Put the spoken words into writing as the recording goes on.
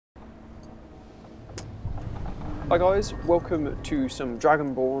Hi guys, welcome to some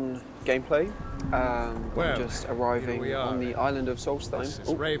Dragonborn gameplay. Well, just arriving on the island of Solstheim. This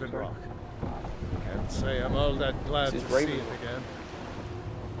is Raven Rock. Can't say I'm all that glad to see it again.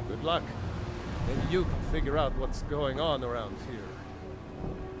 Good luck. Maybe you can figure out what's going on around here.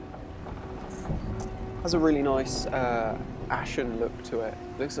 Has a really nice ashen look to it.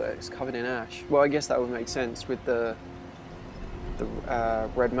 Looks like it's covered in ash. Well, I guess that would make sense with the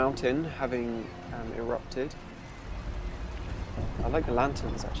Red Mountain having erupted. I like the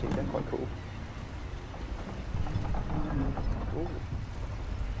lanterns actually, they're quite cool. Ooh.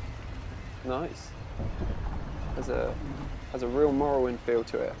 Nice. Has a real Morrowind feel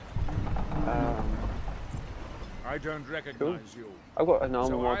to it. I don't recognize you. I've got an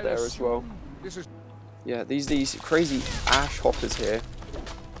armor mod there as well. Yeah, these crazy ash hoppers here,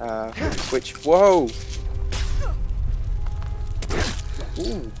 which whoa.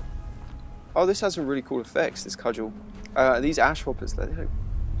 Ooh. Oh, this has some really cool effects. This cudgel. These ash hoppers, they like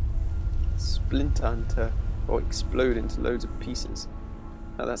splinter into or explode into loads of pieces.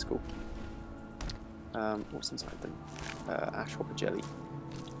 Oh, that's cool. What's inside them? Ash hopper jelly.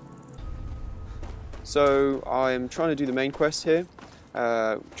 So I'm trying to do the main quest here.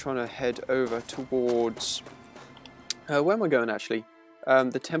 Trying to head over towards. Where am I going actually?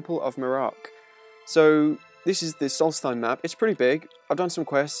 The Temple of Mirak. So this is the Solstheim map. It's pretty big. I've done some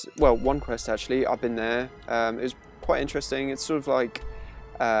quests. Well, one quest actually. I've been there. It was quite interesting. It's sort of like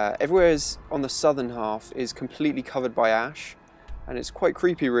everywhere on the southern half is completely covered by ash, and it's quite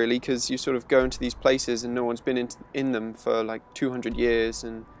creepy really, because you sort of go into these places and no one's been in them for like 200 years,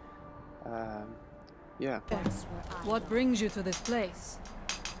 and yeah. What brings you to this place?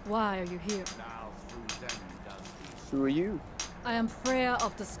 Why are you here? Who are you? I am Freya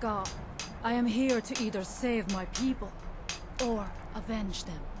of the Scar. I am here to either save my people or avenge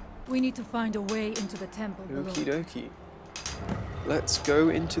them. We need to find a way into the temple below. Okie dokie. Let's go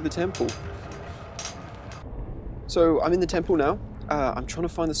into the temple. So I'm in the temple now. I'm trying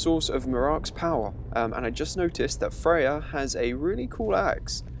to find the source of Mirak's power. And I just noticed that Freya has a really cool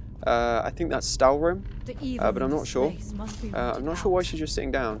axe. I think that's Stalrim, but I'm not sure. I'm not sure why she's just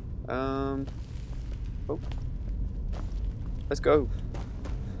sitting down. Oh. Let's go.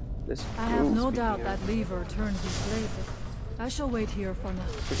 I have no doubt that lever turns these blades. I shall wait here for now.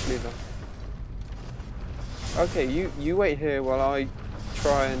 Which lever? Okay, you wait here while I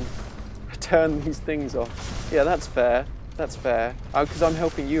try and turn these things off. Yeah, that's fair. That's fair. Because I'm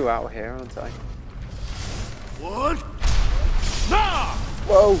helping you out here, aren't I? What? Nah!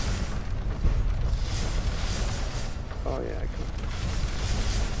 Whoa! Oh yeah, cool.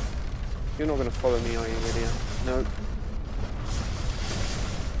 You're not going to follow me, are you, Lydia? No.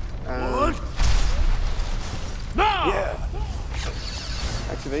 What? No! Yeah.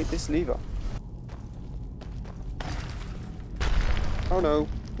 Activate this lever. Oh no,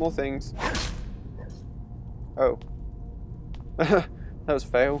 more things. Oh. That was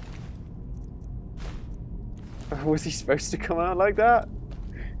fail. Was he supposed to come out like that?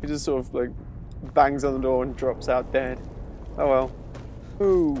 He just sort of like bangs on the door and drops out dead. Oh well.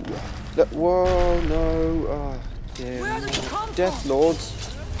 Ooh. Whoa, no. Oh, dear. Where did you come Death from? Lords.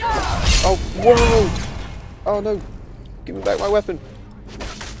 Oh, whoa! Oh no! Give me back my weapon.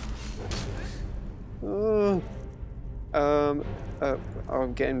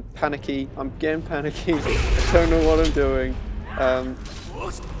 I'm getting panicky. I'm getting panicky. I don't know what I'm doing. Oh,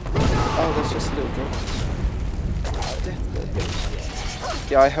 that's just a little drop.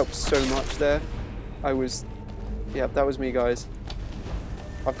 Death. Yeah, I helped so much there. Yeah, that was me, guys.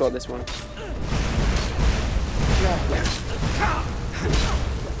 I've got this one.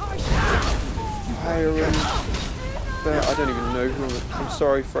 Skyrim. But I don't even know who I'm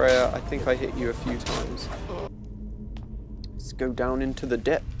sorry, Freya. I think I hit you a few times. Let's go down into the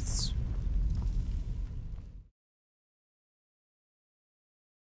depths.